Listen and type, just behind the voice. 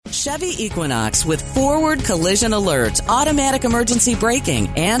Chevy Equinox with forward collision alert, automatic emergency braking,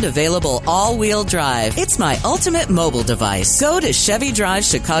 and available all-wheel drive. It's my ultimate mobile device. Go to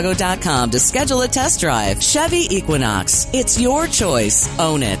ChevyDriveChicago.com to schedule a test drive. Chevy Equinox. It's your choice.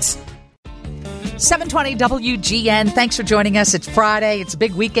 Own it. 720 WGN. Thanks for joining us. It's Friday. It's a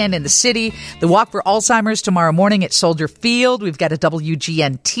big weekend in the city. The Walk for Alzheimer's tomorrow morning at Soldier Field. We've got a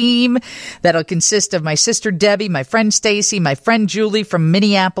WGN team that'll consist of my sister Debbie, my friend Stacy, my friend Julie from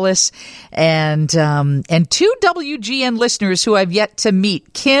Minneapolis, and two WGN listeners who I've yet to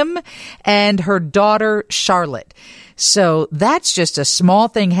meet, Kim and her daughter Charlotte. So that's just a small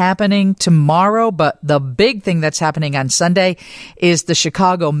thing happening tomorrow, but the big thing that's happening on Sunday is the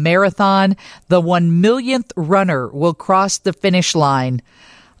Chicago Marathon. The 1 millionth runner will cross the finish line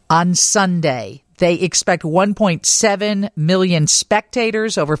on Sunday. They expect 1.7 million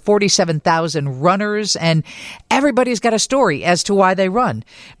spectators, over 47,000 runners, and everybody's got a story as to why they run.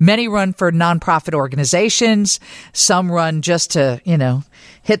 Many run for nonprofit organizations. Some run just to,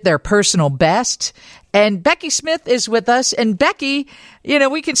 hit their personal best. And Becky Smith is with us. And Becky,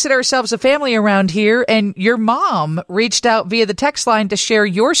 we consider ourselves a family around here. And your mom reached out via the text line to share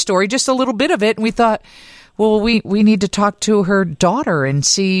your story, just a little bit of it. And we thought, well, we need to talk to her daughter and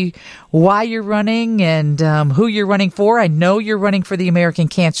see why you're running and who you're running for. I know you're running for the American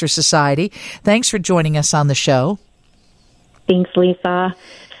Cancer Society. Thanks for joining us on the show. Thanks, Lisa.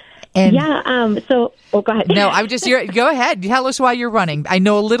 And go ahead. No, I would just go ahead. Tell us why you're running. I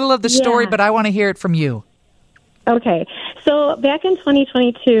know a little of the story, but I want to hear it from you. Okay. So back in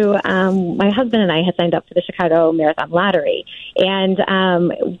 2022, my husband and I had signed up for the Chicago Marathon Lottery, and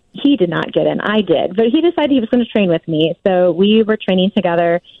he did not get in. I did, but he decided he was going to train with me. So we were training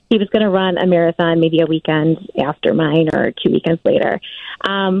together. He was going to run a marathon maybe a weekend after mine or 2 weekends later.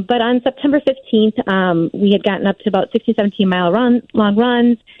 But on September 15th, we had gotten up to about 16, 17-mile long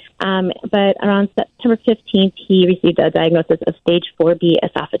runs. But around September 15th, he received a diagnosis of stage 4B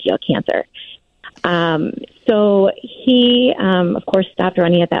esophageal cancer. So he, of course, stopped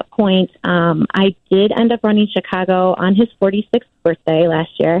running at that point. I did end up running Chicago on his 46th birthday last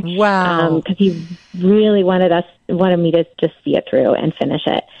year. Wow. Because he really wanted me to just see it through and finish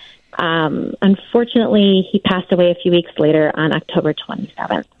it. Unfortunately, he passed away a few weeks later on October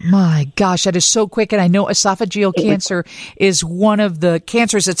 27th. My gosh, that is so quick. And I know esophageal cancer is one of the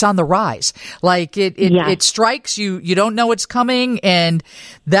cancers that's on the rise. Like it strikes you. You don't know it's coming. And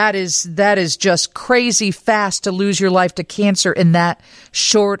that is just crazy fast to lose your life to cancer in that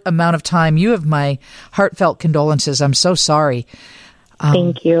short amount of time. You have my heartfelt condolences. I'm so sorry.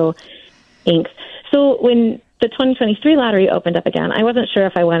 Thank you. Thanks. So when the 2023 lottery opened up again, I wasn't sure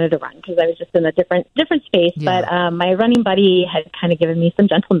if I wanted to run because I was just in a different space. Yeah. But my running buddy had kind of given me some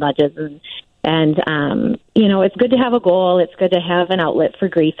gentle nudges, and it's good to have a goal. It's good to have an outlet for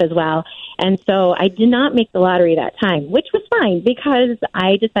grief as well. And so I did not make the lottery that time, which was fine because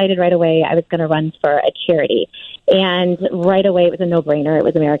I decided right away I was going to run for a charity. And right away it was a no-brainer. It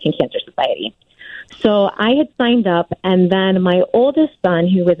was American Cancer Society. So I had signed up, and then my oldest son,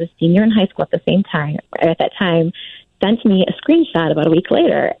 who was a senior in high school at that time, sent me a screenshot about a week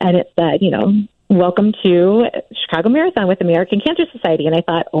later, and it said, welcome to Chicago Marathon with American Cancer Society. And I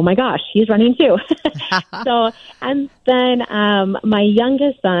thought, oh my gosh, he's running too. And then my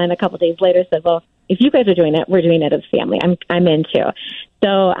youngest son, a couple days later, said, well, if you guys are doing it, we're doing it as a family. I'm in too.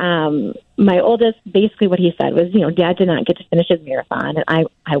 So my oldest, basically what he said was, Dad did not get to finish his marathon, and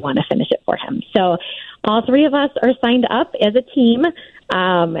I want to finish it for him. So all three of us are signed up as a team.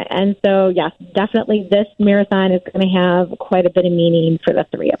 And so, yes, definitely this marathon is going to have quite a bit of meaning for the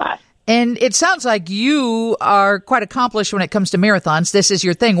three of us. And it sounds like you are quite accomplished when it comes to marathons. This is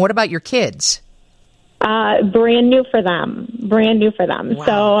your thing. What about your kids? Brand new for them. Wow.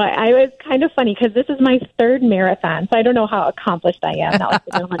 So I was kind of funny because this is my third marathon, so I don't know how accomplished I am. That was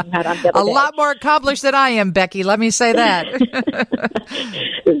the one you had on the other day. Lot more accomplished than I am, Becky. Let me say that.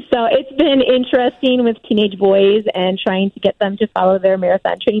 So it's been interesting with teenage boys and trying to get them to follow their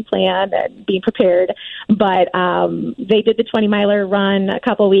marathon training plan and being prepared. But they did the 20-miler run a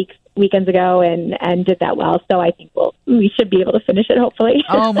couple weekends ago and did that well. So I think we should be able to finish it, hopefully.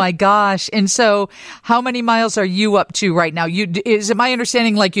 Oh my gosh. And so how many miles are you up to right now? Is it my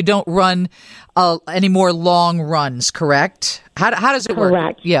understanding like you don't run any more long runs, correct? How does it work?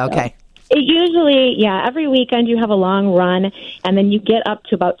 Correct. Yeah. Okay. It usually, every weekend you have a long run, and then you get up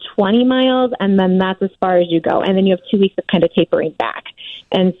to about 20 miles, and then that's as far as you go. And then you have 2 weeks of kind of tapering back.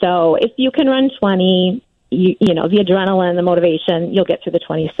 And so if you can run 20, the adrenaline, the motivation, you'll get through the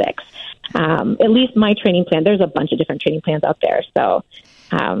 26. At least my training plan, there's a bunch of different training plans out there. So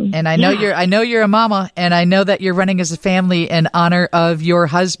And I know you're a mama, and I know that you're running as a family in honor of your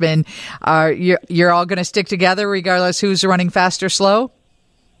husband. You're all going to stick together regardless who's running fast or slow?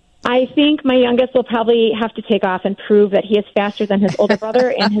 I think my youngest will probably have to take off and prove that he is faster than his older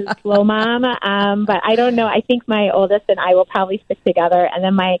brother and his slow mom. But I don't know. I think my oldest and I will probably stick together, and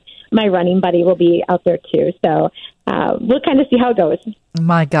then my running buddy will be out there too. So we'll kind of see how it goes.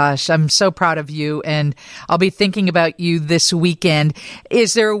 My gosh, I'm so proud of you, and I'll be thinking about you this weekend.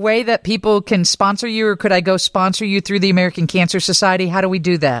 Is there a way that people can sponsor you, or could I go sponsor you through the American Cancer Society? How do we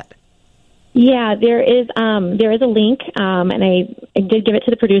do that? Yeah, there is a link, and I did give it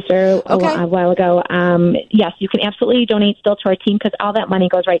to the producer a while ago. Yes, you can absolutely donate still to our team because all that money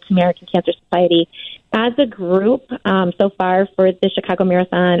goes right to American Cancer Society. As a group, so far for the Chicago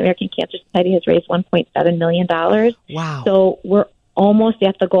Marathon, American Cancer Society has raised $1.7 million. Wow. So we're almost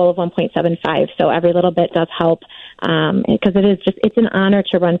at the goal of 1.75. So every little bit does help because it's an honor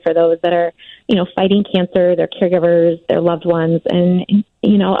to run for those that are, fighting cancer, their caregivers, their loved ones, and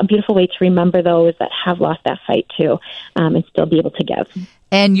a beautiful way to remember those that have lost that fight too, and still be able to give.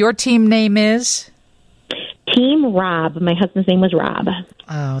 And your team name is? Team Rob. My husband's name was Rob.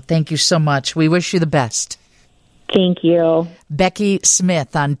 Oh, thank you so much. We wish you the best. Thank you. Becky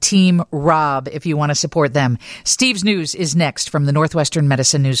Smith on Team Rob, if you want to support them. Steve's News is next from the Northwestern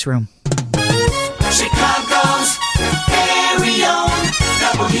Medicine Newsroom. Chicago's very own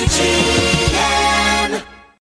WGN.